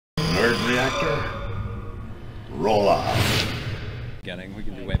actor. Roll out. We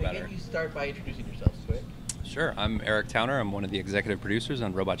can do way better. Can you start by introducing yourselves quick? Sure. I'm Eric Towner. I'm one of the executive producers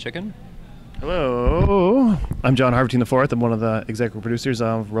on Robot Chicken. Hello. I'm John Harvatine IV. I'm one of the executive producers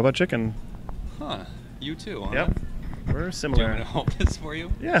of Robot Chicken. Huh. You too, huh? Yep. We're Do you similar. want me to hold this for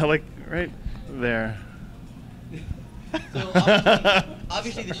you? Yeah, like right there. So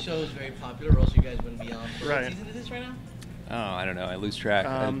obviously the show is very popular, or else you guys wouldn't be on. So Right. What season is this right now? Oh, I don't know. I lose track.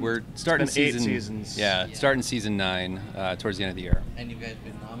 We're It's starting been 8 season. seasons. Yeah, Yeah. starting season 9 towards the end of the year. And you guys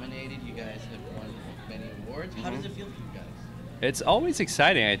been nominated. You guys have won many awards. How does it feel for you guys? It's always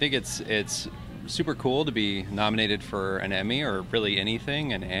exciting. I think it's super cool to be nominated for an Emmy or really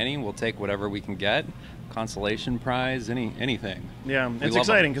anything. And Annie, we'll take whatever we can get. Consolation prize, anything. Yeah, We it's love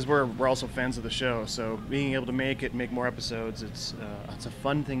exciting because we're also fans of the show. So being able to make more episodes, it's a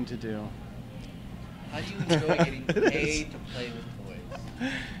fun thing to do. How do you enjoy getting paid to play with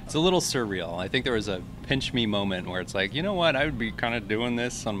toys? It's a little surreal. I think there was a pinch me moment where it's like, you know what, I would be kind of doing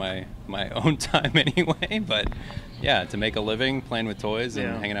this on my own time anyway. But yeah, to make a living playing with toys and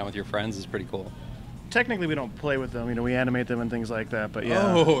Yeah. hanging out with your friends is pretty cool. Technically, we don't play with them. You know, we animate them and things like that. But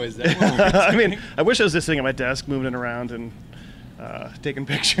yeah. Oh, is that what we're I mean, I wish I was just sitting at my desk, moving it around and taking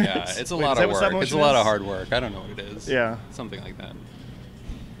pictures. Yeah, it's a Wait, lot is that of what stop work. It's a motion lot of is? hard work. I don't know what it is. Yeah. Something like that.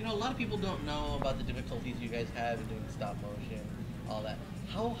 You know, a lot of people don't know about the difficulties you guys have in doing stop motion, all that.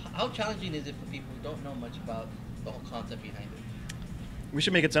 How challenging is it for people who don't know much about the whole concept behind it? We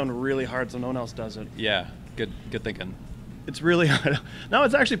should make it sound really hard so no one else does it. Yeah, good thinking. It's really hard. No,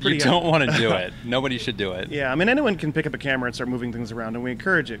 it's actually pretty You don't want to do it. Nobody should do it. Yeah, I mean, anyone can pick up a camera and start moving things around, and we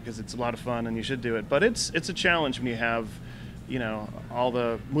encourage it because it's a lot of fun and you should do it. But it's a challenge when you have, you know, all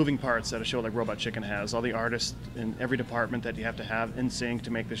the moving parts that a show like Robot Chicken has, all the artists in every department that you have to have in sync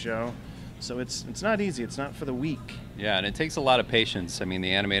to make the show. So it's not easy. It's not for the weak. Yeah, and it takes a lot of patience. I mean, the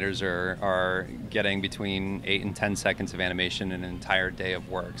animators are getting between 8 and 10 seconds of animation in an entire day of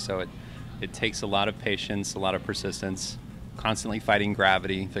work. So it takes a lot of patience, a lot of persistence, constantly fighting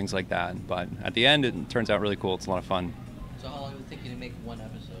gravity, things like that. But at the end, it turns out really cool. It's a lot of fun. So how long would it take you to make one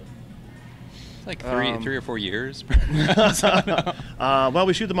episode? It's like three or 4 years. Well,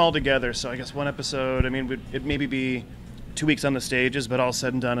 we shoot them all together, so I guess one episode, I mean, it'd maybe be 2 weeks on the stages, but all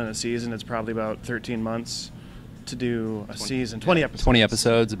said and done in a season, it's probably about 13 months to do a season. 20 episodes. 20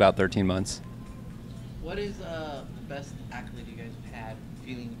 episodes, about 13 months. What is the best accolade you guys have had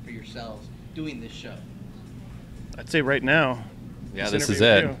feeling for yourselves doing this show? I'd say right now. Yeah, this is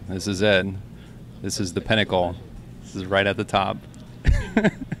it. This is it. This is the pinnacle. This is right at the top.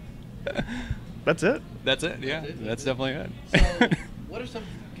 That's it. That's it, yeah. That's definitely it. So, what are some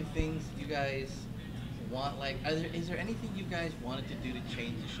things you guys want? Like, is there anything you guys wanted to do to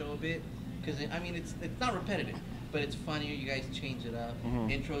change the show a bit? Because I mean, it's not repetitive, but it's funnier. You guys change it up.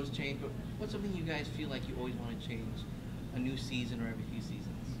 Intros change. But what's something you guys feel like you always want to change? A new season or every few seasons?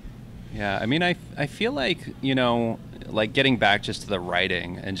 Yeah, I mean, I feel like, you know, like getting back just to the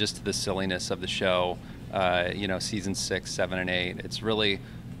writing and just to the silliness of the show, you know, season 6, 7, and 8, it's really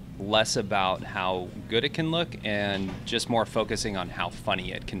less about how good it can look and just more focusing on how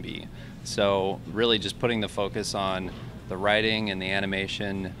funny it can be. So really just putting the focus on the writing and the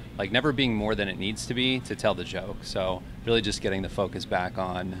animation, like never being more than it needs to be to tell the joke. So really just getting the focus back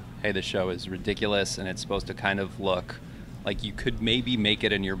on, hey, the show is ridiculous and it's supposed to kind of look like you could maybe make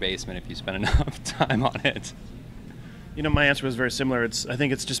it in your basement if you spend enough time on it. You know, my answer was very similar. I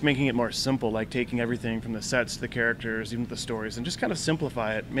think it's just making it more simple, like taking everything from the sets to the characters, even the stories, and just kind of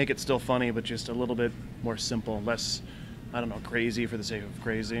simplify it. Make it still funny, but just a little bit more simple, less, I don't know, crazy for the sake of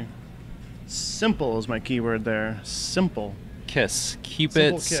crazy. Simple is my keyword there. Simple. Kiss. Keep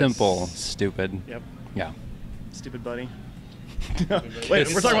Simple it kiss. simple, stupid. Yep. Yeah. Stupid buddy. buddy.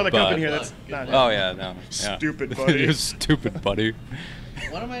 Wait, we're talking about the Bud. company here. That's Good not. bud. Oh, yeah, no. Yeah. Stupid buddy. You stupid buddy.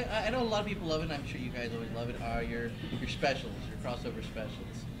 One of my, I know a lot of people love it, and I'm sure you guys always love it, are your specials, your crossover specials.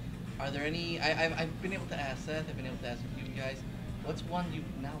 Are there any, I've been able to ask Seth, I've been able to ask a few of you guys, what's one you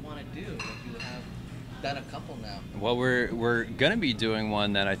now want to do? Like you have done a couple now. Well, we're going to be doing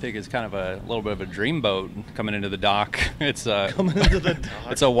one that I think is kind of a little bit of a dreamboat coming into the dock. It's Coming into the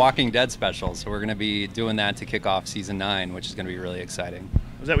dock. It's a Walking Dead special, so we're going to be doing that to kick off season 9, which is going to be really exciting.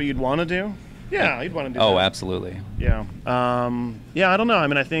 Is that what you'd want to do? Yeah, you'd want to do that. Oh, absolutely. Yeah. Yeah, I don't know. I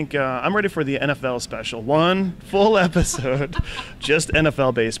mean, I think I'm ready for the NFL special. One full episode, just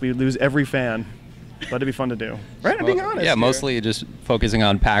NFL based. We lose every fan. But it'd be fun to do. Right? I'm being honest. Yeah, here. mostly just focusing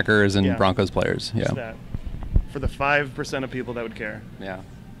on Packers and Yeah. Broncos players. Yeah. Just that. For the 5% of people that would care. Yeah.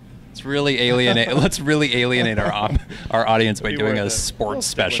 Let's really alienate. Let's really alienate our audience by Be doing worth a it. sports We'll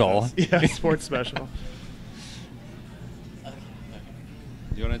stick with special. us. Yeah, sports special. Okay.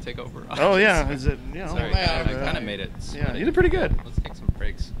 You you want to take over? Oh yeah, is it? You know, Sorry, Yeah, I kind of made it. Yeah, you did pretty good. Let's take some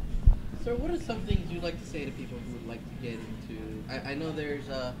breaks. So, what are some things you'd like to say to people who would like to get into? I know there's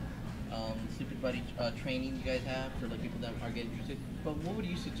Sleeping Buddy training you guys have for like people that are getting interested. But what would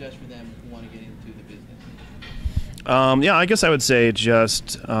you suggest for them who want to get into the business? Yeah, I guess I would say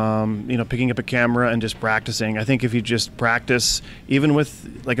just picking up a camera and just practicing. I think if you just practice, even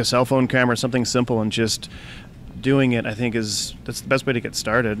with like a cell phone camera, something simple, and just doing it, I think that's the best way to get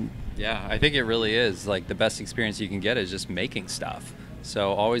started. Yeah, I think it really is. Like the best experience you can get is just making stuff.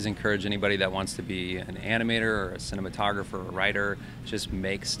 So always encourage anybody that wants to be an animator or a cinematographer or a writer, just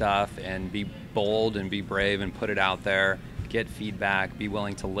make stuff and be bold and be brave and put it out there, get feedback, be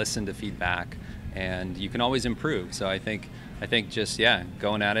willing to listen to feedback, and you can always improve. So I think just,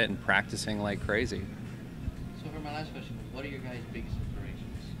 going at it and practicing like crazy. So for my last question, what are your guys' biggest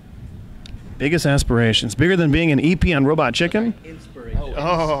inspirations? Biggest aspirations, bigger than being an EP on Robot Chicken? Inspiration.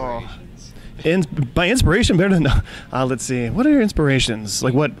 Oh. By inspiration, better than let's see. What are your inspirations?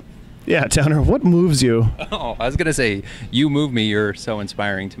 Like what? Yeah, Towner. What moves you? Oh, I was gonna say, you move me. You're so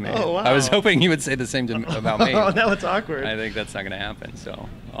inspiring to me. Oh, wow. I was hoping you would say the same about me. Oh, now it's awkward. I think that's not gonna happen. So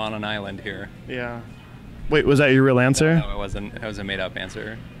on an island here. Yeah. Wait, was that your real answer? No, it wasn't. It was a made-up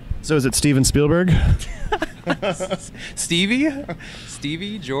answer. So is it Steven Spielberg?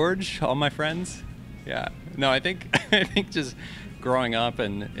 Stevie, George, all my friends. Yeah. No, I think just growing up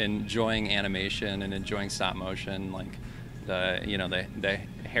and enjoying animation and enjoying stop motion, like the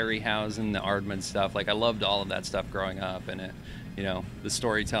Harryhausen, the Aardman stuff. Like I loved all of that stuff growing up, and the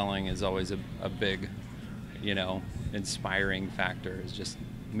storytelling is always a big, inspiring factor. Is just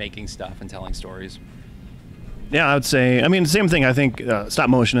making stuff and telling stories. Yeah, I would say, same thing. I think stop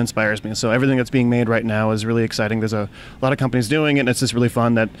motion inspires me. So everything that's being made right now is really exciting. There's a lot of companies doing it, and it's just really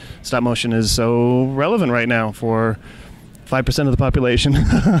fun that stop motion is so relevant right now for 5% of the population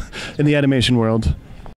in the animation world.